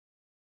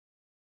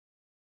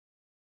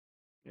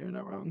You're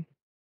not wrong.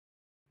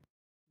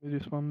 You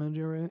just one mid,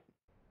 you're right.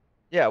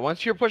 Yeah,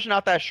 once you're pushing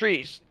out that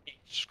street,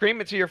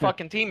 scream it to your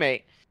fucking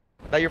teammate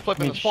that you're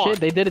flipping the spawn. Shit,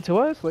 they did it to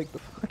us? Like, the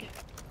fuck?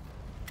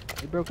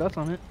 They broke us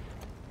on it.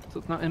 So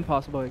it's not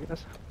impossible, I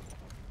guess.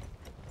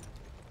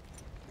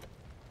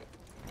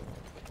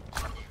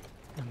 Oh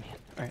man.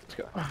 Alright, let's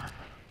go.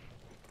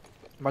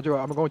 Maju,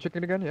 I'm going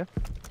chicken again, yeah?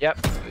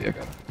 Yep. Yeah,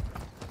 got it.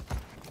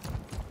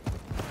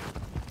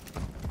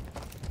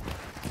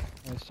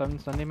 There's 7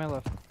 Sunday my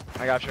left.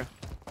 I got you.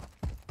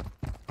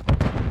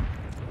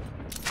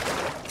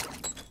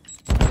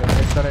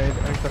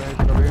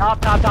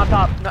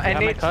 Top. No, and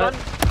Nate, sun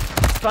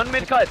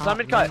mid cut, sun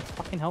mid cut.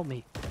 Fucking help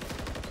me.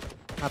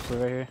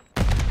 Absolutely right here.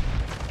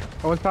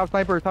 Oh, it's top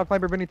sniper,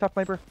 Vinny, top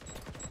sniper.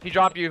 He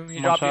dropped you,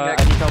 Nick. I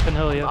need help in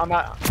hill, yeah. I'm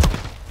at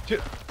 2.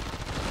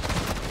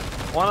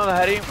 One on the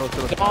heady.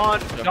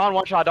 Don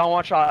one shot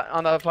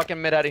on the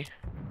fucking mid heady.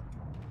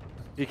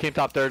 He came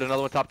top third,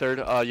 another one top third,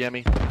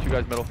 Yami. 2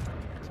 guys middle.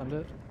 Send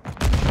it.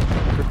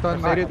 They're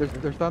stun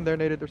naded, they're stun there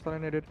naded, they're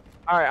stun naded.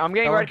 Alright, I'm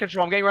getting red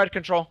control, I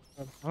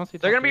don't see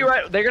They're gonna be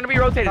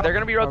rotated,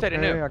 Okay,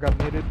 new. I got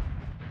naded.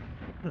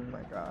 Oh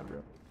my god,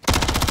 bro.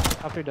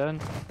 Top 3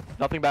 dead.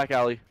 Nothing back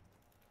alley.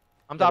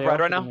 I'm top red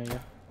right now.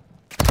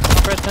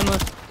 Top red, 10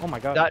 list. Oh my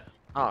god.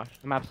 Oh.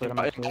 I'm absolute. In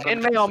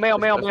mail. I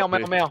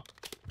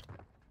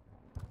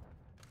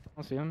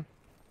don't see him.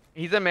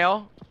 He's in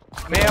mail.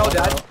 Mail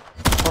dead.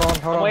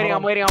 Hold on.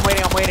 I'm waiting.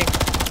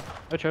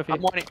 No trophy.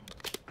 I'm waiting.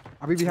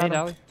 I'll be behind him.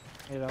 alley.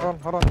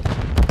 Hold on.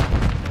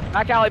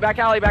 Back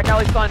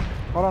alley stun.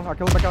 Hold on, I'll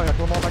kill him back alley,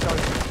 back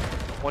alley.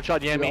 One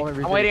shot Yami.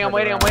 I'm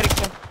waiting.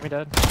 We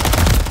dead.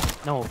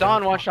 No.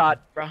 Don one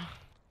shot, bro.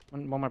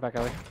 One more back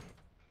alley.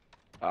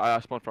 I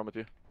spawned from with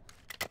you.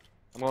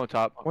 I'm going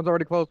top. One's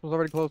already close,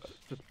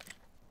 Just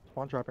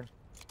spawn trapping.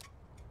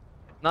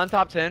 None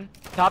top 10.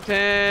 Top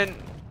 10.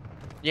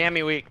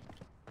 Yami weak.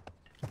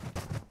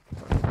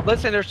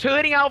 Listen, there's 2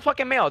 hitting out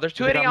fucking mail. There's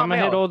 2 hitting out I'm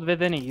gonna hit mail. old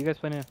Vinny. You guys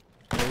play now.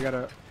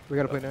 Yeah, we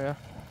gotta play now, yeah.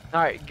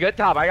 Alright, good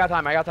top. I got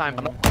time.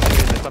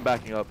 I'm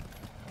backing up.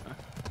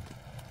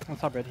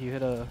 What's top red? You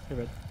hit a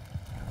red.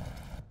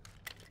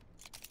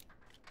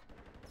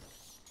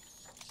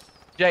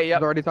 Jay, yep.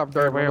 He's already top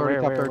third.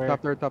 Where?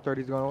 Top third.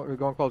 He's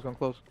going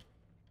close.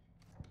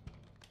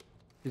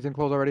 He's in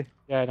close already.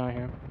 Yeah, I don't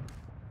hear him.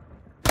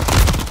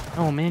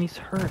 Oh man, he's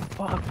hurt.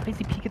 Fuck, why is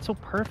he peeking so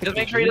perfect? Just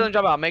make sure he doesn't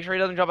jump out.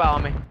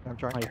 On me. I'm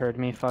trying. Oh, you heard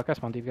me. Fuck, I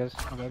spawned deep, guys.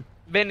 My bad.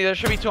 Vinny, there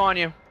should be 2 on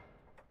you.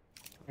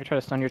 You try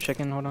to stun your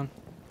chicken. Hold on.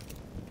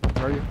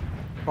 Where are you?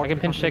 I can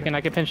pinch chicken.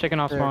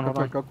 off spawn. Hold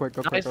on. Go quick.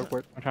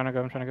 I'm trying to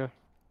go.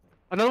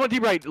 Another one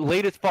deep right,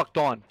 late as fuck,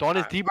 Dawn. Dawn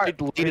is deep right,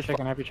 late as fuck.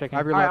 Every chicken.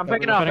 Alright, I'm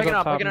picking up.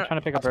 I'm trying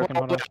to pick up broken.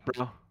 Hold on.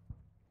 Bro.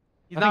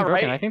 He's not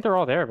right. I think they're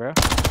all there, bro.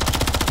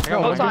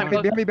 Close time.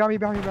 Behind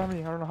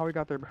me. I don't know how we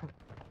got there, bro.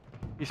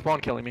 He spawn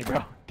killing me,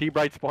 bro. Deep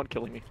right spawn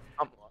killing me.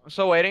 I'm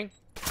still waiting.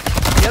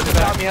 He has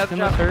the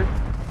job. Hurt.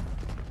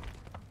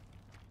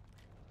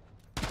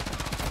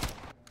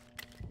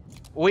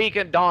 Weak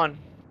and Dawn.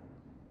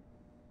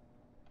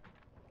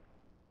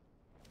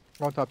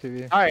 Going top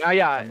TV. Alright,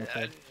 yeah.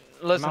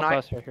 Listen,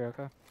 right here,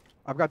 okay.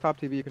 I've got top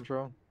TV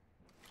control.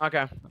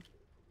 Okay.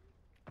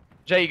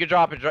 Jay, you can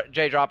drop it.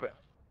 Jay, drop it.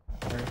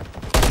 Right.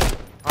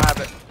 I have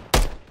it.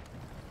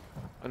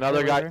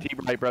 Another guy deep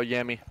right, bro.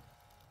 Yami.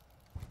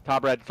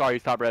 Top red. Sorry,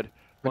 he's top red.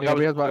 Vinny,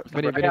 Your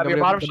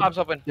bottom shop's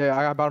open. Yeah,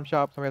 I got bottom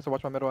shop. Somebody has to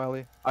watch my middle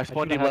alley. I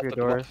spawned deep left.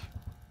 doors.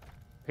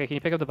 Okay, can you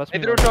pick up the bus? They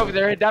threw a trophy.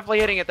 They're definitely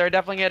hitting it.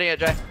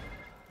 Jay.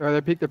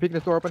 They're peeking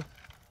this door open.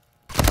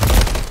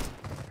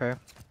 Okay.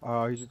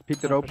 He just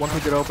peeked it open. One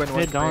peeked it open.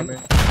 Mid down.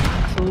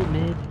 Absolute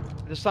mid.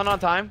 The sun on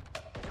time.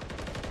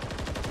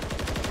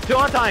 2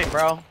 on time,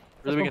 bro.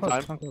 Really good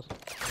time.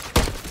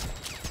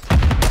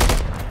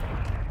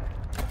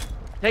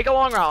 Take a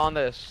long route on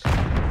this.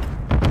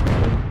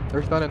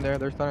 They're stunning there.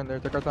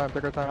 Take our time.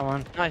 Come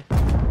on. Nice.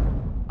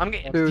 I'm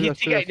getting. Two.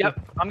 Yep.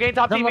 I'm getting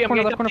top TV. I'm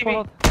getting top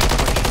TV.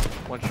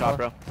 One shot,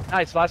 bro.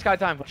 Nice. Last guy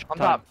time. I'm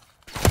top.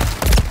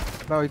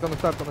 No, he's on the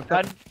steps.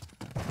 Dead.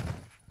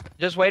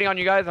 Just waiting on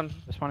you guys. I'm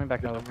Just spawning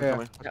back now.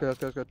 Yeah, that's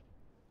good.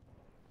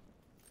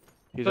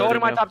 He's still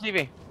holding my top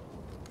TV.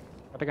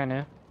 I think I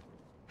knew.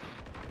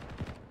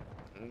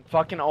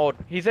 Fucking old.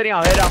 He's hitting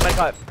out. Hit out. My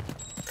cut.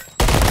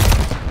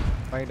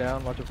 Laying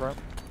down. Watch it front.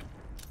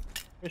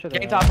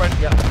 Getting top red.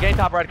 Yeah. Getting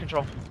top red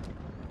control.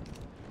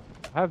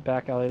 I have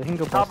back alley. They can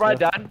go bust. Top red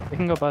done. They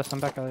can go bust. I'm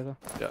back alley though.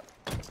 Yeah.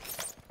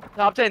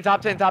 Top 10.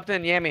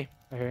 Yami.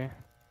 I hear you.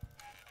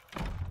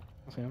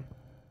 I see him.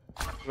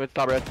 With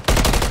top red.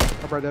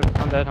 Top right dead.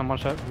 I'm dead. I'm one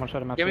shot. I'm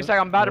Give me a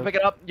second. I'm about to pick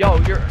it up. Yo,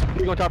 you're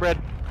going top red.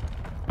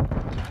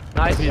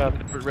 nice.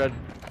 Red.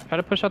 Try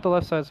to push out the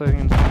left side so you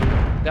can.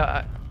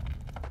 Yeah.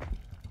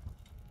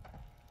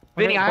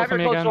 Vinny, I have your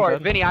closed door.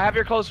 Vinny, I have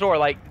your closed door.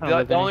 Like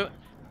the only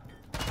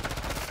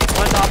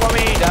one top on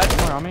me,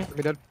 dead. More on me.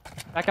 We dead.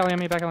 Back alley on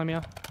me.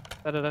 Yeah.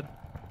 Dead.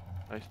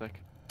 Nice, Nick.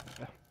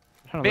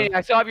 Vinny,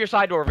 I still have your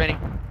side door, Vinny.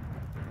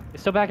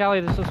 It's still back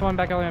alley. There's just one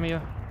back alley on me.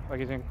 Like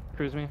he's gonna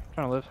cruise me.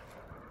 Trying to live.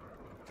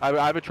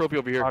 I have a trophy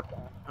over here. Fuck.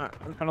 Alright,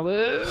 I'm trying to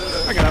live.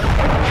 I got out.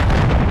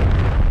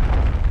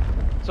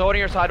 So what on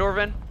your side door,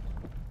 Vin?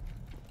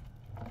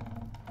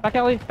 Back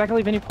alley,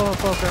 Vinny, pull.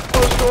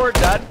 Close door,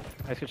 dead.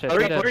 Nice, good shit.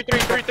 Three.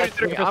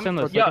 Look I'm for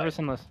sinless, yeah. look for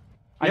sinless.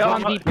 Yeah, He's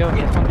I'm- one deep, yo,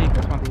 he's one deep,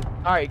 that's one deep.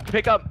 Alright,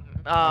 pick up.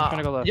 I'm trying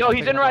to go left. Yo, I'm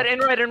he's picking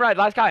in up red.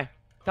 Last guy.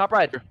 Top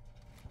red.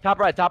 Top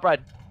red.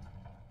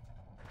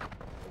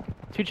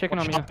 Two chicken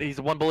on me. He's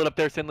one bullet up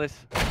there, sinless.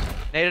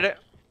 Naded it.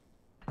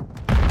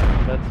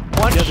 That's...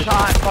 One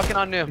shot, fucking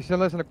on new. He's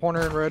still in the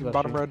corner in red, Left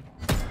bottom shoot. red.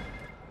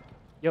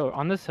 Yo,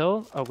 on this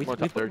hill, oh, we More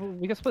top third.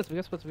 get splits.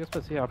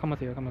 Yeah, I'll come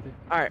with you.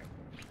 Alright.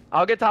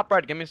 I'll get top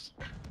red. Give me.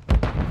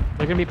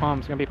 They're gonna be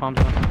palms.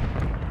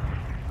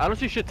 I don't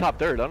see shit top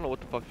third. I don't know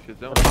what the fuck shit's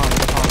doing.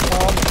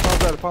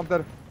 Palm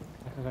dead.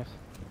 Nice.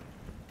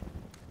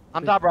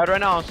 I'm top red right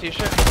now. I don't see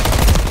shit.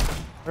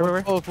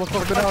 Where? Close. On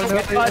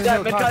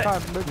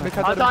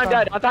time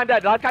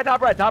dead. Last guy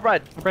top red. Top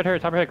red,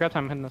 grab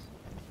time, I'm hitting this.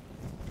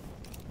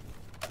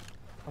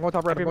 I'm going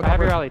top red. I have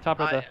your alley, top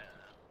red there.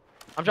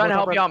 I'm trying to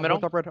help you out, middle.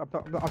 I'm top red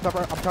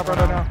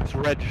right now. This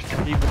red just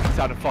he walks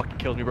out and fucking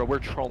kills me, bro. We're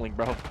trolling,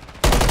 bro.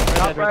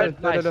 Top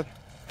red. Nice.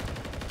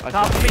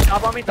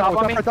 Top on me.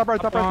 Top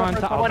red. Top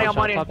money, I'm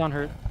money. Top down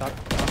hurt. Top.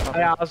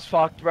 Yeah, I was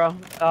fucked, bro.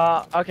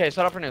 Okay,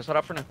 set up for new.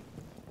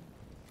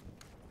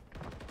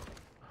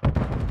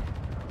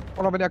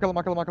 Hold on, Vinny, I kill him.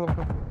 Look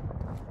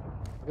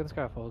at this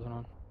guy fold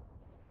on.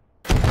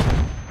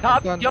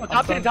 Top 10.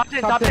 Top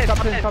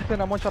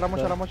 10. I'm one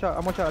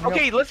shot.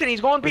 Okay, listen,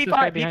 he's going Where's this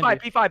guy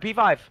behind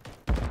P5.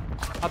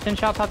 Top 10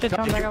 shot, back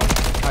alley.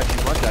 God,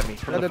 she runs at me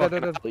from the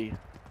fucking alley.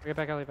 Get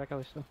back alley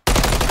still.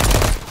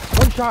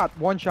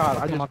 One shot.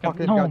 I just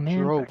fucking got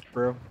drove,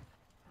 bro.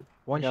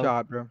 One Yep.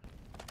 shot, bro.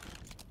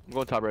 I'm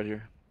going top right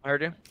here. I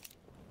heard you.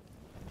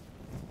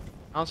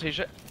 I don't see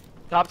shit.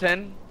 Top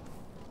 10.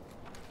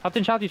 Top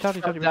 10 shot, you.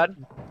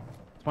 Dead.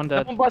 One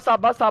dead. Bus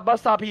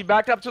stop. He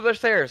backed up to their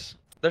stairs.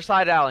 Their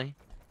side alley.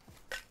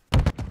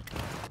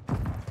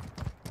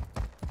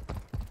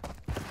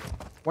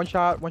 One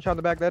shot in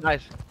the back dead.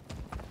 Nice.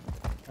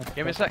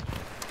 Give me a sec.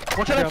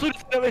 One shot absolute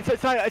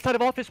inside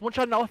of office. One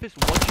shot in office.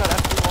 One shot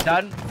absolute.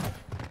 Dead.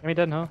 Give me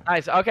dead, no?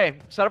 Nice. Okay.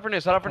 Set up for new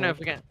if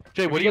you can.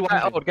 Jay, what do you Get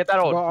that want? old. Get that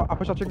old. Go, I'll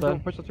push the chicken Done.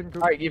 coop.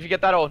 Alright, if you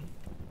get that old.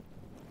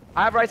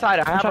 I have right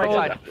side.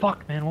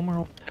 Fuck, man, one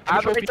more. I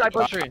have right side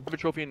push I have a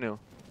trophy in new.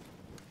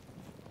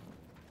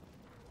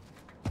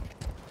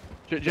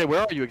 Jay, where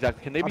are you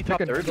exactly? Can they be I'm top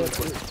picking- third? No, you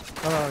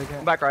I'm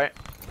can't. back right.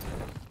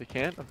 They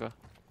can't? Okay.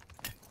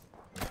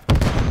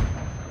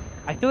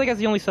 I feel like as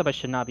the only sub I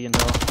should not be in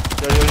though.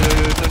 No,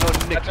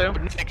 Nick, That too?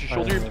 Nick,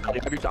 shoulder your belly.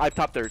 I have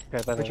top third.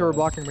 Okay, Make sure we're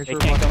blocking. Make They sure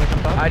we're can't blocking.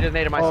 come from top? I just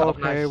naded myself.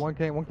 Okay, Nice.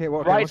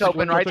 1K. Right's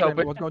open, right's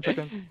open. Let's go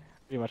chicken.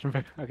 You watching?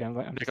 Okay, I'm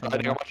I think I'm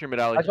watching your mid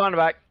alley. I spawned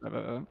back.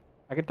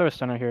 I can throw a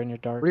stunner here in your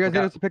dark. What do you guys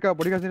need us to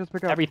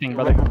pick up? Everything,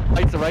 brother.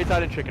 It's the right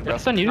side and chicken, bro.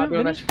 Stun you? Not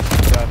doing Vinny?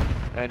 this. Yeah.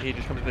 And he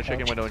just comes in the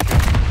chicken window and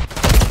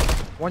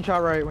shoots. One shot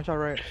right.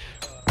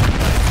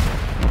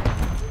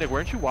 Nick,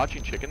 weren't you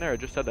watching chicken there? I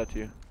just said that to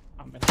you.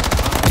 I'm in.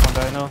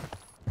 I know.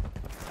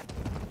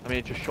 I mean,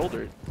 it just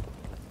shouldered.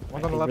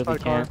 One's on the I left really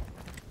side car. can't.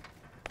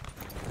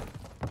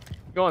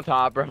 Go on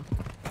top, bro.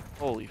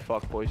 Holy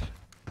fuck, boys.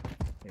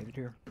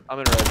 Here. I'm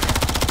in red.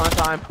 On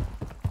time.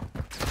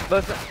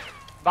 Listen.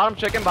 Bottom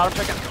chicken. One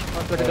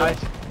second. Nice.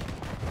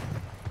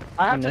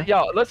 I have to,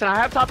 yo, listen, I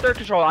have top third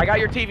control. I got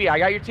your TV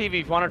if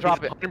you want to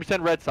drop it.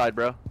 100% red side,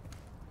 bro.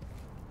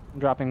 I'm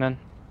dropping then.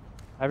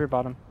 I have your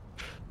bottom.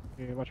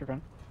 Here, watch your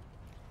front.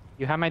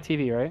 You have my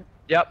TV, right?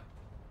 Yep.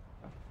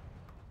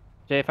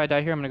 Jay, if I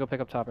die here, I'm gonna go pick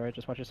up top, right?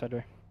 Just watch your side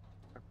door.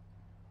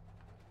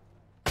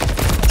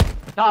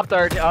 Top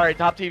third. Alright,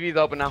 top TV's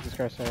open now. Jesus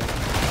Christ, sorry.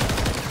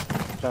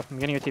 Drop. I'm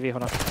getting your TV,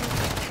 hold on.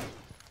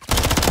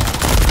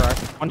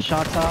 One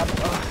shot top.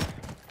 Ugh.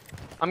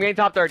 I'm getting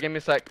top third. Give me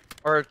a sec.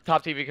 Or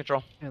top TV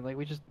control. Yeah, like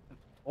we just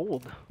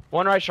old.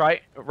 One right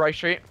street.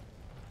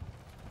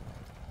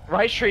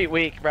 Right street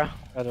weak, bro.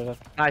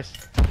 Nice.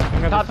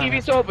 Top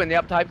TV's open.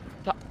 Yep, top.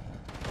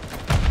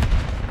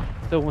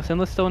 Still,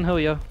 Sinless still in hill,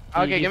 yo.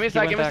 Okay, give me a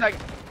sec. Give me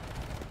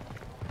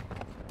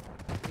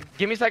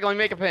a sec. Let me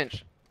make a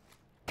pinch.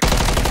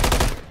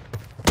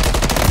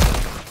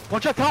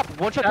 One shot top.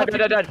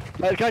 Dead.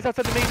 Guys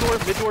outside the main door,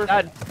 mid door.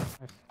 Dead.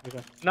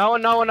 Nice. No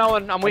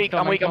one. I'm weak.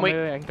 I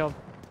can kill him.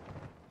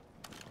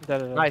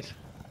 Dead. Nice.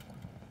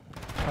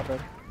 Top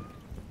red.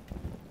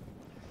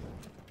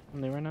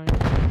 I'm there right now.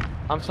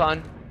 I'm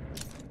son.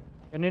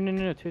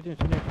 No. Two.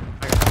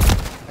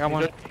 I got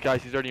one.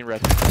 Guys, he's already in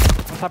red.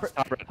 Top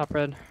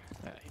red.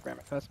 Yeah, he ran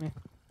right past me.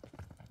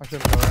 I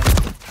shouldn't go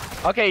around.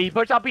 Okay, he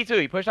pushed out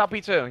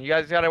P2. You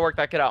guys gotta work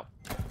that kid out.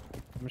 I'm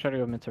gonna try to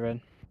go mid to red.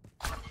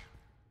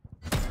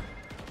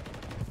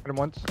 Hit him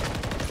once.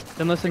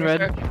 Sinless in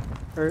red.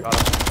 Hurt.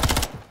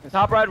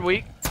 Top red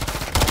weak.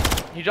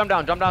 He jumped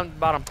down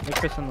bottom. Make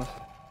for Sinless.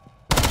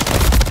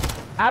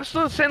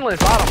 Absolute sinless,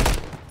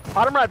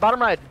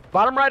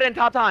 bottom right and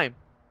top time.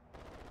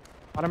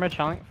 Bottom red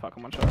challenge. Fuck,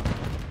 I'm one shot.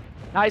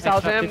 Nice, Nice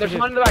Alzim. shot, There's GG.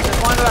 one in the back.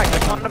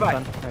 Nice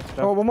Done. job.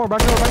 Oh, one more. Back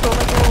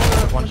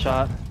door. One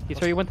shot. He's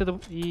sorry, he went to the.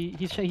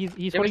 He's Give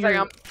one me of a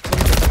your.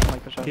 second.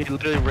 Like the shot. He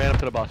literally ran up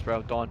to the bus,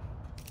 bro. Dawn.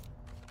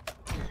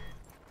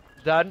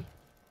 Dead.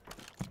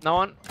 No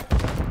one.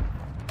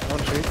 One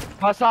street.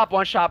 Bus top,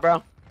 one shot,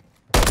 bro.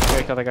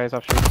 Wait till the guy's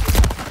off street.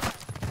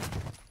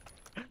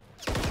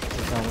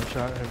 He's down one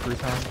shot hit 3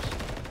 times.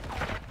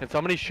 Can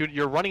somebody shoot?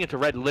 You're running into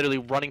red, literally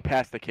running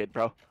past the kid,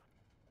 bro.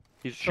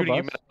 He's shooting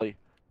you bus? mentally.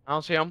 I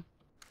don't see him.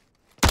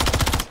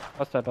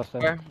 Bust that, bust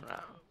that. Where?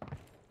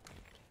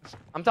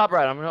 I'm top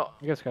right. I'm real.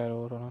 You guys got it,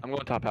 hold on. I'm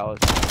going top palace.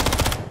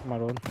 I'm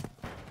out old.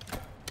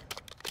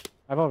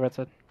 I have all red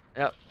side.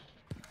 Yep.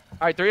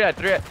 Alright, 3 dead,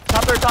 3 dead.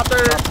 Top third, top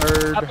third. Top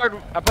third. Top third.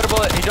 I put a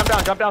bullet. He jumped down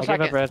I give up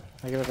second. red.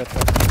 I give up red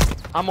side.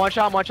 I'm one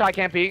shot, I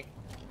can't peek.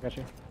 Got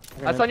you.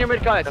 That's on your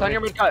mid cut, it's on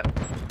your mid cut.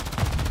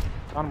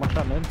 On one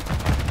shot mid.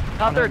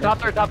 Top third, top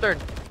third, top third.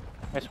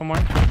 Nice, one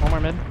more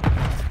mid.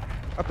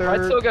 Top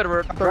Red's third. still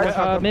good. Top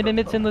third.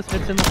 Mid's in this, full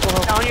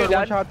health. Down you, One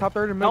dead. shot. Top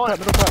third and No middle one- cut.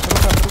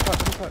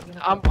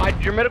 Middle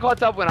cut. Your middle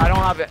cut's up when I don't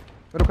have it.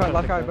 Middle cut.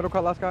 Last guy. Middle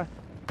cut. Last guy.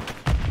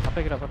 I'll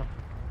pick it up. Hold on.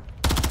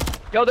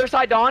 Yo, their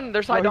side Dawn,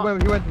 their side No, Dawn.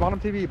 he went bottom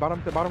TV.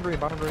 Bottom green.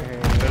 Bottom green.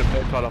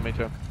 They caught on me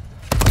too.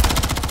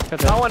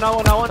 No one.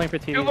 Playing for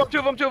TV. Two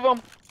of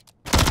them.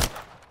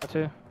 Got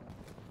two.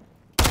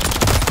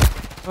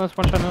 Oh, that's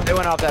one shot mid. They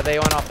went off that.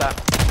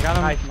 Got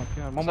him. Nice.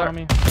 One more on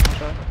me. One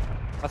shot.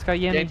 Last guy,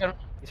 Yami. Jason,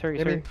 He's hurt.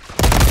 Yami.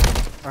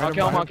 I'll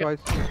kill him, twice.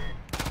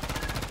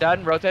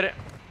 dead, rotate it.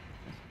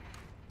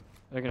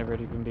 They're gonna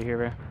really even be here,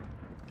 bro.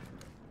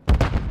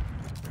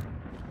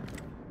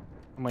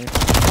 I'm waiting.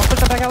 One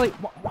push up back alley.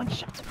 One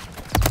shot.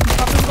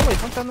 Stop in the way.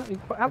 One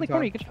shot. Alley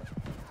corner. You can shot.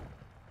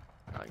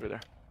 Alright, go there.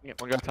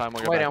 One guy time,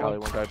 one guy Wait, back I'm- alley,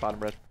 one guy bottom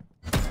red.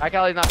 Back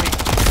alley's not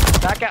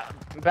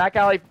peek. Back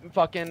alley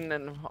fucking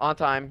and on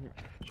time.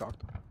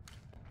 Shocked.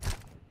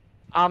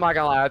 I'm not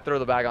gonna lie, I threw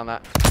the bag on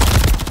that.